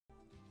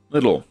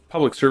little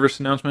public service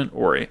announcement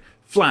or a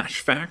flash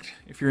fact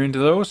if you're into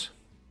those.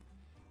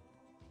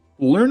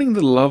 Learning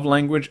the love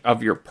language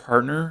of your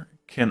partner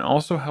can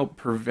also help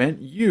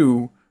prevent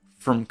you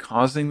from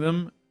causing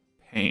them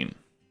pain.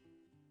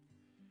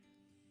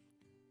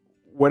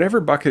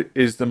 Whatever bucket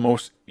is the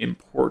most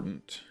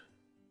important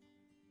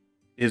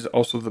is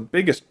also the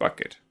biggest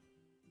bucket,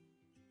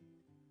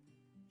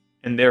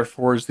 and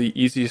therefore is the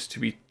easiest to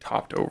be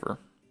topped over.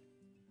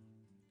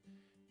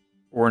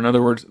 Or in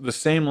other words, the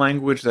same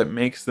language that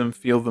makes them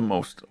feel the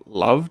most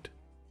loved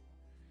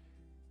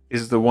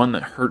is the one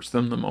that hurts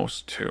them the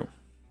most too.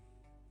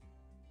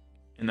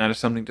 And that is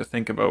something to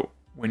think about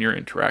when you're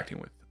interacting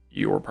with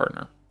your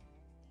partner,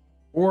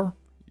 or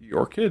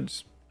your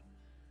kids,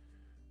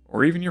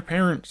 or even your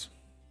parents.